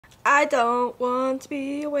I don't want to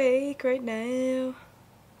be awake right now,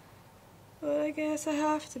 but I guess I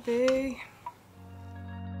have to be.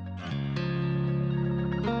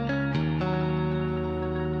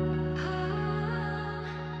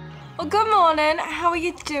 Well, good morning, how are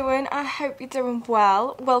you doing? I hope you're doing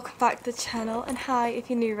well. Welcome back to the channel, and hi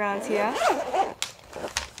if you're new around here.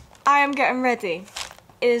 I am getting ready.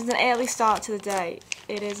 It is an early start to the day.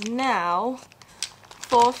 It is now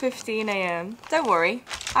 4:15 AM. Don't worry,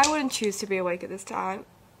 I wouldn't choose to be awake at this time,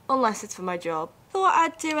 unless it's for my job. Thought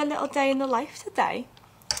I'd do a little day in the life today.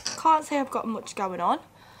 Can't say I've got much going on,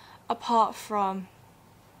 apart from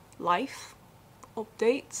life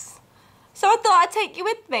updates. So I thought I'd take you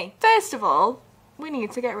with me. First of all, we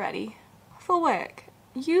need to get ready for work.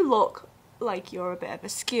 You look like you're a bit of a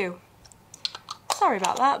skew. Sorry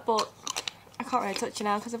about that, but I can't really touch you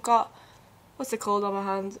now because I've got, what's it called on my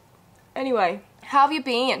hand? Anyway, how have you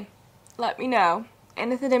been? Let me know.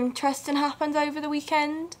 Anything interesting happened over the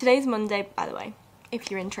weekend? Today's Monday, by the way, if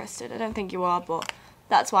you're interested. I don't think you are, but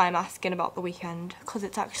that's why I'm asking about the weekend, because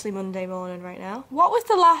it's actually Monday morning right now. What was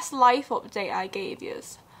the last life update I gave you?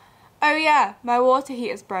 Oh yeah, my water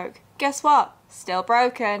heater's broke. Guess what? Still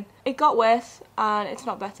broken. It got worse and it's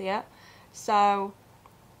not better yet. So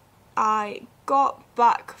I got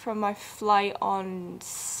back from my flight on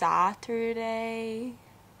Saturday,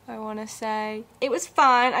 I want to say. It was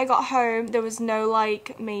fine. I got home. There was no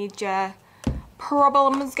like major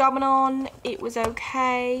problems going on. It was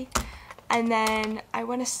okay. And then I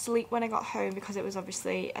went to sleep when I got home because it was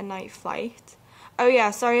obviously a night flight. Oh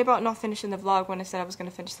yeah, sorry about not finishing the vlog when I said I was going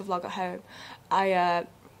to finish the vlog at home.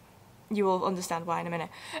 You will understand why in a minute.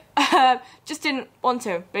 Just didn't want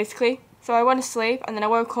to, basically. So I went to sleep and then I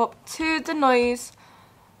woke up to the noise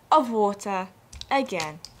of water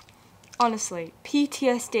again. Honestly,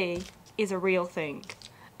 PTSD is a real thing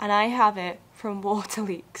and I have it from water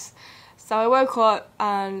leaks. So I woke up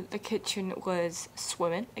and the kitchen was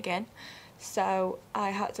swimming again. So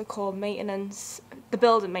I had to call maintenance, the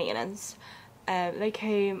building maintenance. They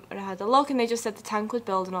came and I had a look and they just said the tank was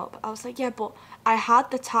building up. I was like, yeah, but I had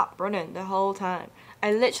the tap running the whole time.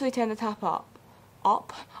 I literally turned the tap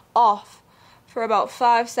off for about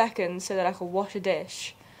 5 seconds so that I could wash a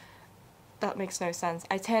dish. That makes no sense.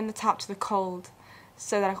 I turned the tap to the cold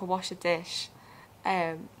so that I could wash a dish.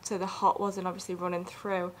 So the hot wasn't obviously running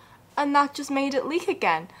through. And that just made it leak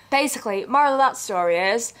again. Basically, moral of that story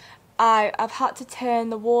is I've had to turn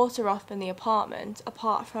the water off in the apartment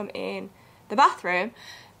apart from in the bathroom,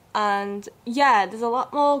 and yeah, there's a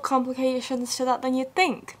lot more complications to that than you'd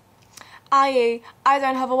think. I.e., I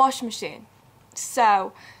don't have a washing machine.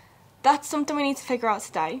 So that's something we need to figure out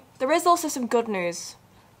today. There is also some good news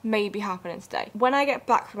maybe happening today. When I get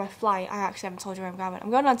back from my flight, I actually haven't told you where I'm going.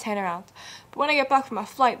 I'm going on turnaround. But when I get back from my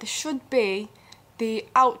flight, there should be the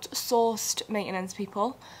outsourced maintenance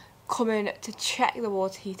people coming to check the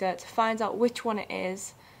water heater to find out which one it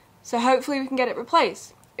is. So hopefully we can get it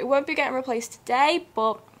replaced. It won't be getting replaced today,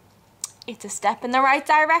 but it's a step in the right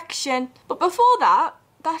direction. But before that,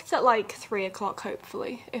 that's at like 3 o'clock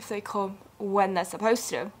hopefully, if they come when they're supposed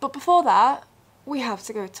to. But before that, we have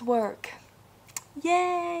to go to work.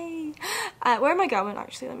 Yay! Where am I going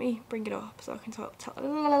actually? Let me bring it up so I can talk.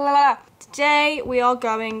 Today we are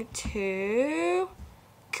going to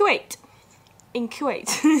Kuwait. In Kuwait.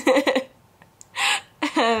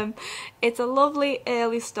 It's a lovely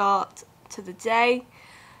early start to the day.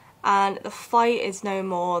 And the flight is no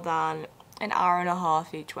more than an hour and a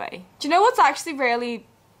half each way. Do you know what's actually really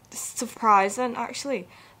surprising, actually?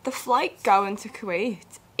 The flight going to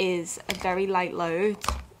Kuwait is a very light load,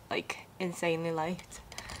 like insanely light,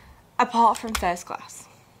 apart from first class.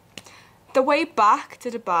 The way back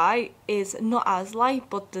to Dubai is not as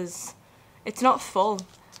light, but it's not full,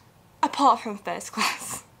 apart from first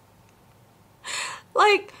class.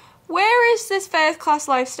 Like, where is this first class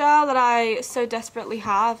lifestyle that I so desperately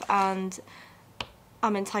have and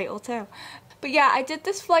I'm entitled to? But yeah, I did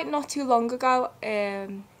this flight not too long ago.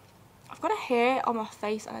 I've got a hair on my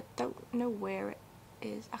face and I don't know where it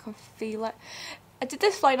is. I can feel it. I did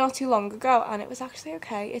this flight not too long ago and it was actually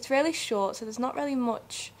okay. It's really short, so there's not really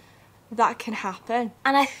much that can happen.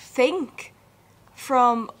 And I think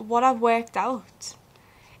from what I've worked out,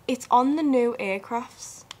 it's on the new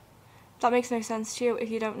aircrafts. That makes no sense to you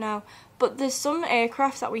if you don't know. But there's some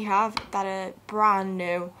aircraft that we have that are brand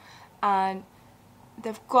new and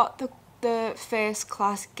they've got the first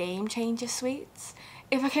class game changer suites.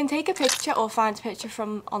 If I can take a picture or find a picture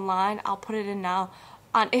from online, I'll put it in now.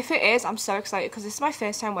 And if it is, I'm so excited because this is my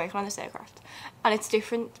first time working on this aircraft. And it's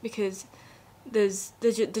different because they're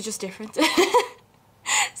just different.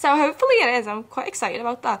 So hopefully it is. I'm quite excited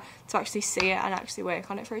about that, to actually see it and actually work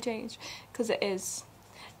on it for a change, because it is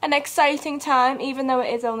an exciting time. Even though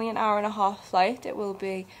it is only an hour-and-a-half flight, it will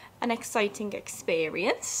be an exciting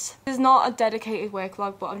experience. This is not a dedicated work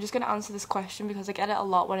vlog, but I'm just going to answer this question because I get it a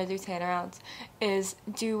lot when I do turnarounds, is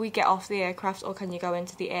do we get off the aircraft or can you go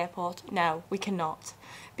into the airport? No, we cannot,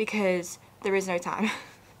 because there is no time.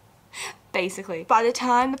 Basically, by the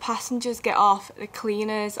time the passengers get off, the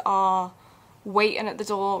cleaners are waiting at the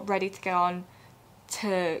door ready to get on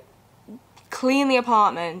to clean the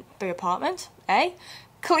apartment,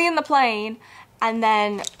 clean the plane, and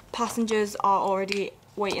then passengers are already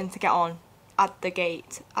waiting to get on at the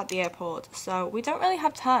gate at the airport. So we don't really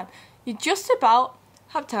have time. You just about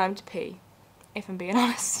have time to pee, if I'm being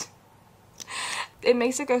honest. It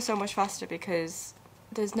makes it go so much faster because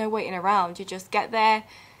there's no waiting around. You just get there,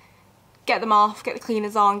 get them off, get the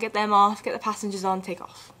cleaners on, get them off, get the passengers on, take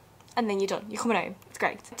off. And then you're done. You're coming home. It's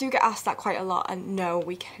great. I do get asked that quite a lot, and no,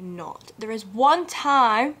 we cannot. There is one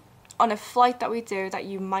time on a flight that we do that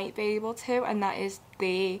you might be able to, and that is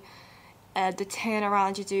the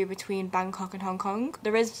turnaround you do between Bangkok and Hong Kong.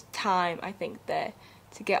 There is time, I think, there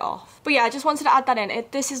to get off. But yeah, I just wanted to add that in.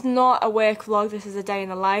 This is not a work vlog, this is a day in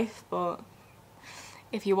the life, but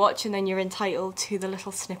if you're watching, then you're entitled to the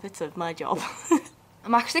little snippets of my job.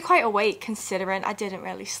 I'm actually quite awake considering I didn't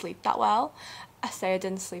really sleep that well. I say I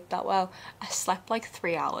didn't sleep that well. I slept like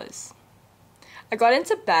 3 hours. I got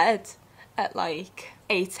into bed at like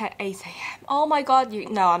 8 a.m. Oh my god,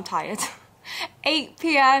 no, I'm tired. 8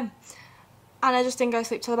 p.m. and I just didn't go to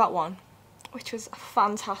sleep till about 1, which was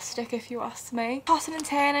fantastic if you ask me. Tossing and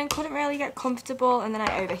turning, couldn't really get comfortable, and then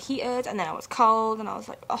I overheated, and then I was cold, and I was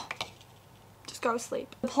like, oh, just go to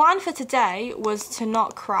sleep. The plan for today was to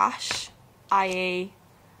not crash, i.e.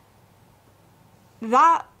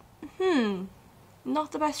 that,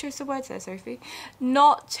 not the best choice of words there, Sophie.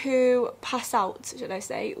 Not to pass out, should I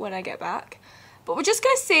say, when I get back. But we're just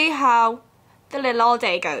going to see how the little old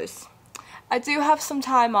day goes. I do have some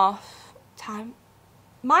time off.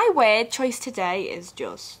 My word choice today is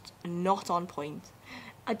just not on point.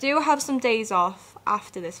 I do have some days off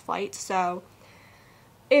after this flight, so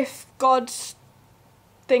if God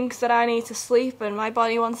thinks that I need to sleep and my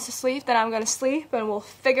body wants to sleep, then I'm going to sleep and we'll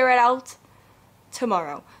figure it out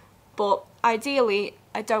tomorrow. But ideally,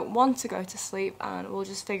 I don't want to go to sleep, and we'll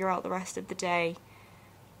just figure out the rest of the day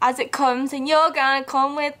as it comes, and you're gonna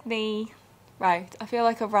come with me. Right, I feel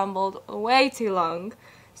like I've rambled way too long,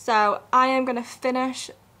 so I am gonna finish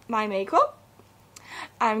my makeup.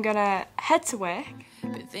 I'm gonna head to work.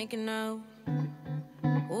 Been thinking of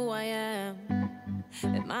who I am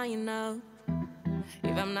I enough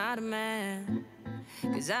if I'm not a man?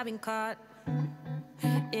 'Cause I've been caught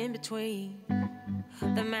in between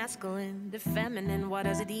the masculine, the feminine. What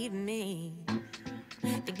does it even mean?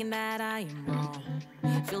 Thinking that I am wrong,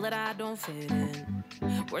 feel that I don't fit in.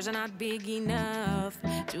 Words are not big enough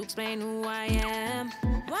to explain who I am.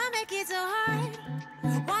 Why make it so hard?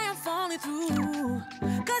 Why I'm falling through?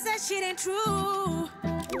 'Cause that shit ain't true.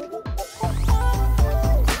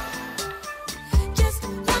 Just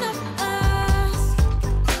one of us,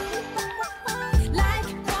 like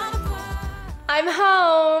one of us. I'm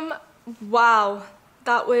home. Wow,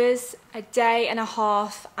 that was a day and a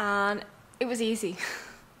half, and it was easy.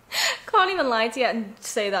 Can't even lie to you and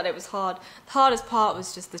say that it was hard. The hardest part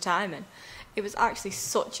was just the timing. It was actually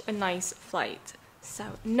such a nice flight,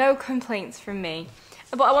 so no complaints from me.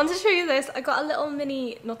 But I wanted to show you this. I got a little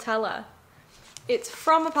mini Nutella. It's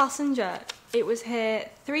from a passenger. It was her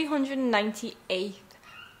 398th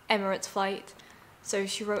Emirates flight, so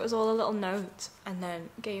she wrote us all a little note and then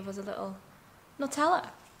gave us a little Nutella.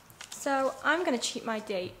 So I'm gonna cheat my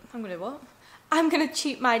date. I'm gonna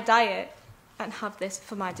cheat my diet and have this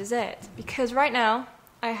for my dessert, because right now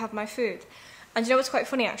I have my food. And you know what's quite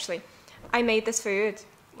funny actually? I made this food,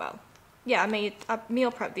 well, yeah, I made a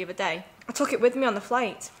meal prep the other day. I took it with me on the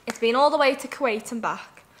flight. It's been all the way to Kuwait and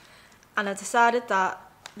back, and I decided that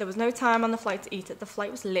there was no time on the flight to eat it. The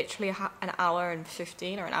flight was literally an hour and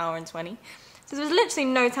 15 or an hour and 20. So there was literally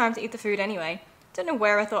no time to eat the food anyway. Don't know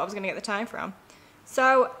where I thought I was gonna get the time from.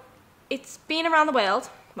 So it's been around the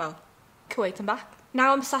world, well, Kuwait and back.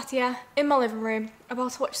 Now I'm sat here in my living room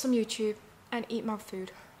about to watch some YouTube and eat my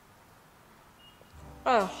food.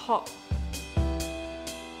 Oh, hot.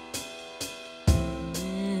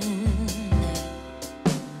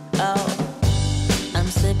 Oh, I'm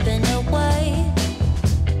slipping away,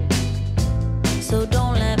 so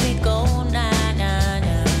don't let me go, nah, nah,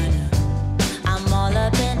 nah, nah. I'm all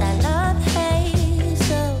up in that love haze,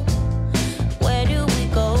 so where do we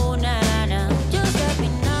go, nah, nah? Just let me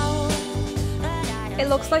know. It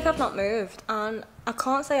looks like I've not moved, and I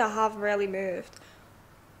can't say I have really moved,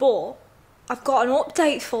 but I've got an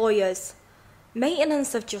update for yous.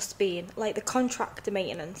 Maintenance have just been, like the contractor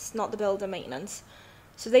maintenance, not the builder maintenance.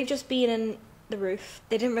 So they've just been in the roof.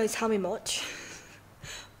 They didn't really tell me much,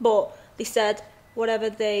 but they said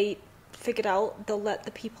whatever they figured out, they'll let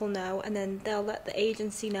the people know, and then they'll let the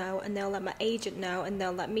agency know, and they'll let my agent know, and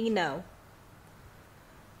they'll let me know.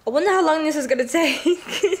 I wonder how long this is going to take,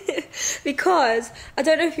 because I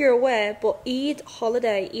don't know if you're aware, but Eid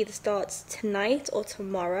holiday either starts tonight or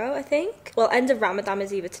tomorrow, I think. Well, end of Ramadan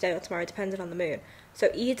is either today or tomorrow, depending on the moon. So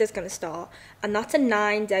Eid is going to start, and that's a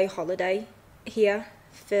 9-day holiday here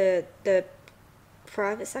for the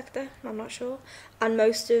private sector, I'm not sure. And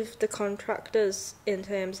most of the contractors, in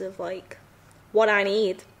terms of like what I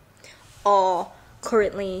need, are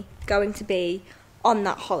currently going to be on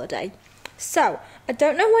that holiday. So, I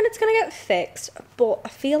don't know when it's going to get fixed, but I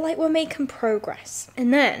feel like we're making progress.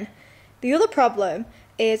 And then, the other problem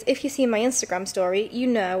is, if you see my Instagram story, you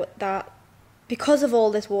know that because of all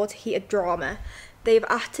this water heater drama, they've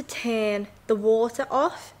had to turn the water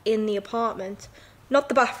off in the apartment, not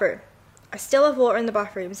the bathroom. I still have water in the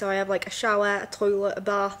bathroom, so I have like a shower, a toilet, a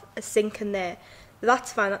bath, a sink in there.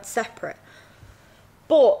 That's fine, that's separate.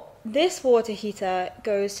 But this water heater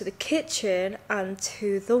goes to the kitchen and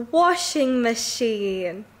to the washing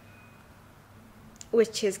machine,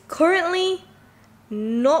 which is currently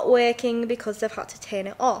not working because they've had to turn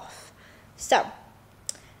it off. So,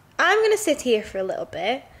 I'm going to sit here for a little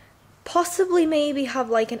bit, possibly maybe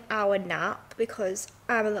have like an hour nap because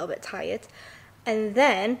I'm a little bit tired, and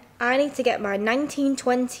then I need to get my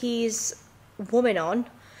 1920s woman on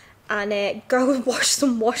and go and wash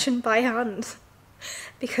some washing by hand.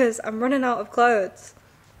 Because I'm running out of clothes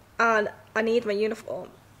and I need my uniform.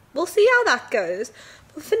 We'll see how that goes.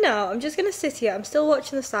 But for now, I'm just going to sit here. I'm still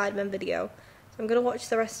watching the Sidemen video. So I'm going to watch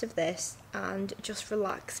the rest of this and just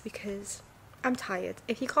relax because I'm tired.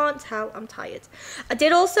 If you can't tell, I'm tired. I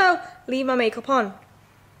did also leave my makeup on.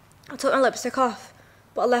 I took my lipstick off,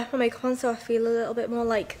 but I left my makeup on so I feel a little bit more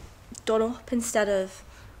like done up instead of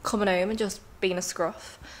coming home and just being a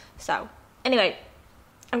scruff. So, anyway.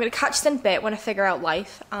 I'm going to catch this in a bit when I figure out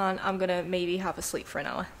life, and I'm going to maybe have a sleep for an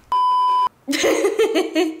hour.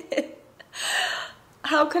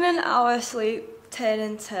 How can an hour sleep turn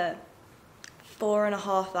into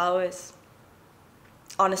 4.5 hours?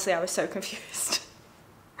 Honestly, I was so confused.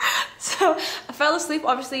 So I fell asleep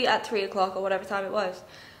obviously at 3 o'clock or whatever time it was,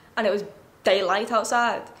 and it was daylight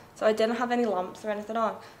outside, so I didn't have any lamps or anything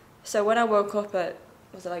on. So when I woke up at,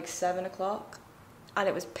 was it like 7 o'clock? And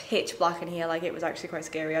it was pitch black in here, like it was actually quite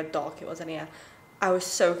scary how dark it was in here. I was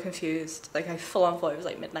so confused, like I full on thought it was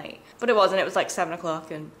like midnight. But it wasn't, it was like 7 o'clock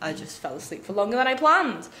and I just fell asleep for longer than I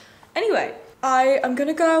planned. Anyway, I am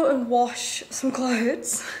gonna go and wash some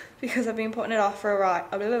clothes because I've been putting it off for a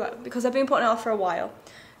while.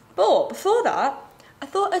 But before that, I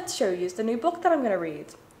thought I'd show you the new book that I'm gonna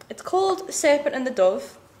read. It's called Serpent and the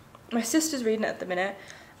Dove. My sister's reading it at the minute,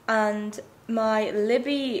 and my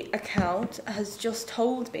Libby account has just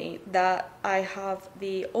told me that I have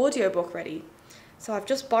the audiobook ready. So I've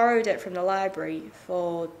just borrowed it from the library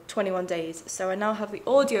for 21 days. So I now have the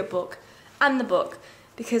audiobook and the book,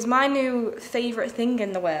 because my new favourite thing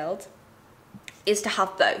in the world is to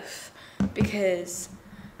have both. Because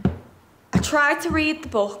I tried to read the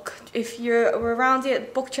book. If we're around here,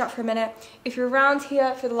 book chat for a minute. If you're around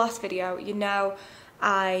here for the last video, you know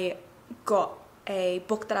I got a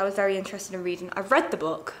book that I was very interested in reading. I read the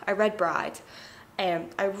book, I read Bride.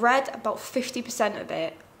 I read about 50% of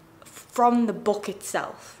it from the book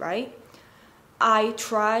itself, right? I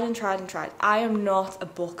tried and tried and tried. I am not a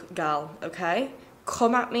book gal, okay?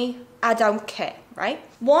 Come at me, I don't care, right?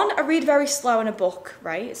 One, I read very slow in a book,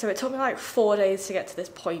 right? So it took me like 4 days to get to this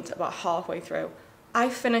point, about halfway through. I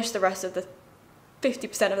finished the rest of the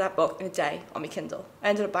 50% of that book in a day on my Kindle. I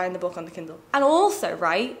ended up buying the book on the Kindle. And also,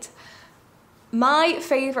 right, my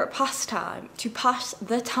favourite pastime to pass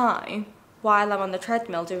the time while I'm on the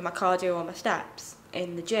treadmill doing my cardio or my steps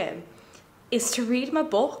in the gym is to read my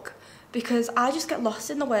book, because I just get lost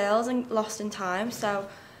in the world and lost in time. So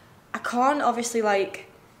I can't obviously like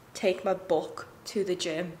take my book to the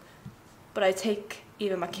gym, but I take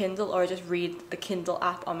either my Kindle or I just read the Kindle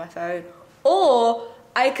app on my phone, or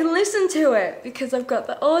I can listen to it because I've got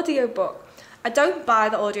the audiobook. I don't buy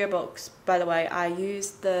the audiobooks, by the way. I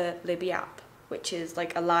use the Libby app, which is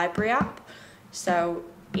like a library app. So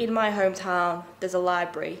in my hometown, there's a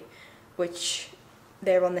library, which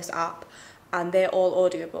they're on this app, and they're all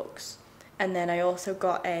audiobooks. And then I also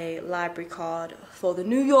got a library card for the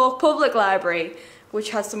New York Public Library, which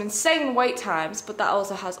has some insane wait times, but that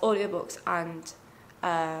also has audiobooks and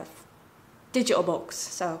digital books,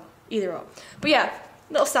 so either or. But yeah,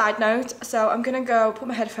 little side note, so I'm gonna go put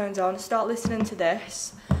my headphones on, start listening to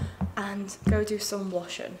this, and go do some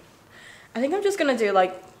washing. I think I'm just gonna do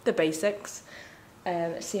like the basics,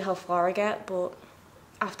 see how far I get, but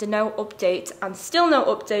after no update, and still no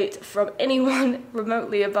update from anyone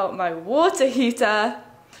remotely about my water heater,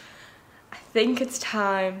 I think it's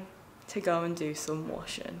time to go and do some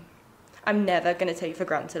washing. I'm never gonna take for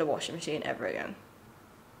granted a washing machine ever again.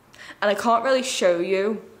 And I can't really show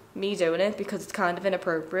you me doing it because it's kind of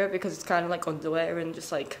inappropriate, because it's kind of like underwear and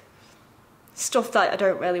just like stuff that I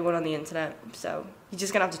don't really want on the internet. So you're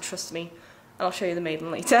just gonna have to trust me, and I'll show you the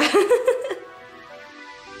maiden later.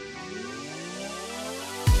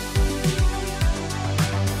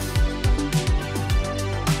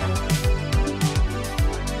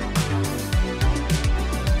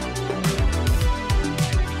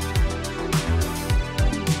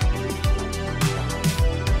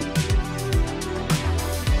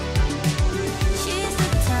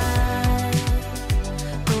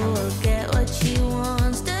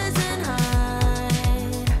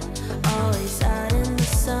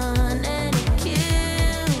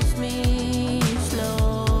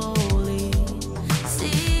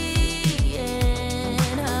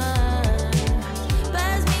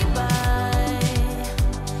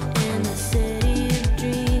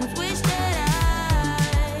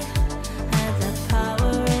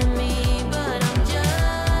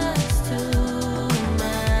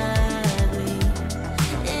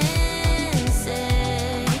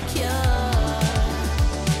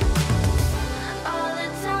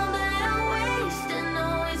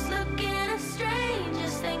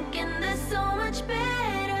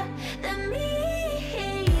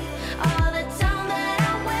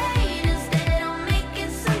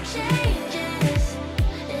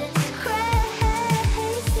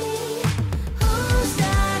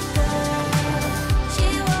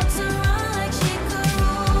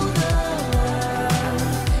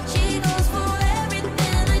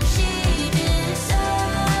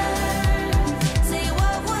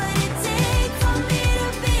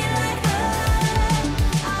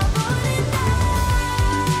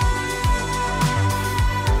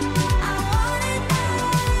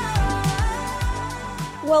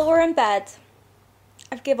 Well, we're in bed.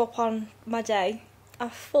 I've given up on my day.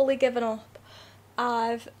 I've fully given up.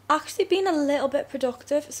 I've actually been a little bit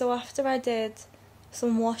productive. So after I did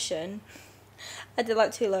some washing, I did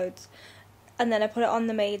like 2 loads. And then I put it on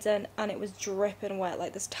the maiden and it was dripping wet.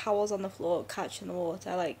 Like there's towels on the floor catching the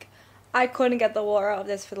water. Like I couldn't get the water out of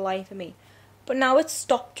this for the life of me. But now it's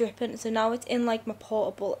stopped dripping. So now it's in like my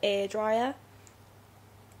portable air dryer.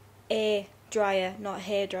 Air dryer, not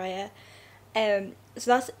hair dryer. So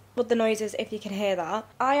that's what the noise is, if you can hear that.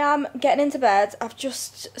 I am getting into bed. I've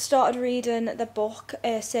just started reading the book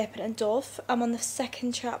Serpent and Dove. I'm on the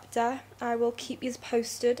 2nd chapter. I will keep you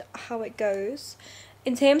posted how it goes.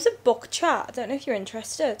 In terms of book chat, I don't know if you're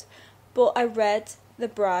interested, but I read the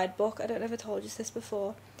Bride book. I don't know if I told you this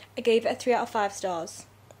before. I gave it a 3 out of 5 stars.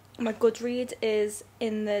 My Goodread is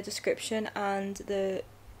in the description and the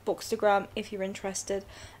Bookstagram if you're interested.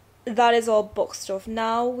 That is all book stuff.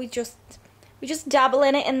 Now we just dabble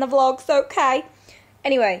in it in the vlogs, okay?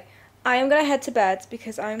 Anyway, I am going to head to bed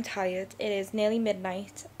because I'm tired. It is nearly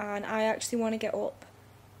midnight and I actually want to get up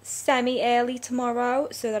semi-early tomorrow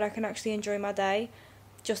so that I can actually enjoy my day.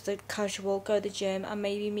 Just a casual, go to the gym and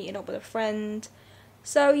maybe meeting up with a friend.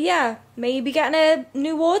 So yeah, maybe getting a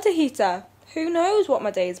new water heater. Who knows what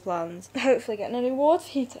my day's plans? Hopefully getting a new water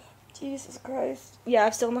heater. Jesus Christ. Yeah,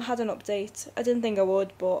 I've still not had an update. I didn't think I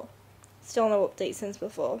would, but still no update since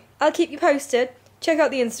before. I'll keep you posted. Check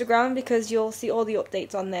out the Instagram because you'll see all the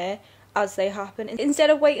updates on there as they happen instead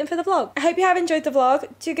of waiting for the vlog. I hope you have enjoyed the vlog.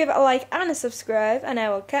 Do give it a like and a subscribe and I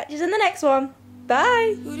will catch you in the next one.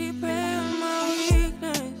 Bye!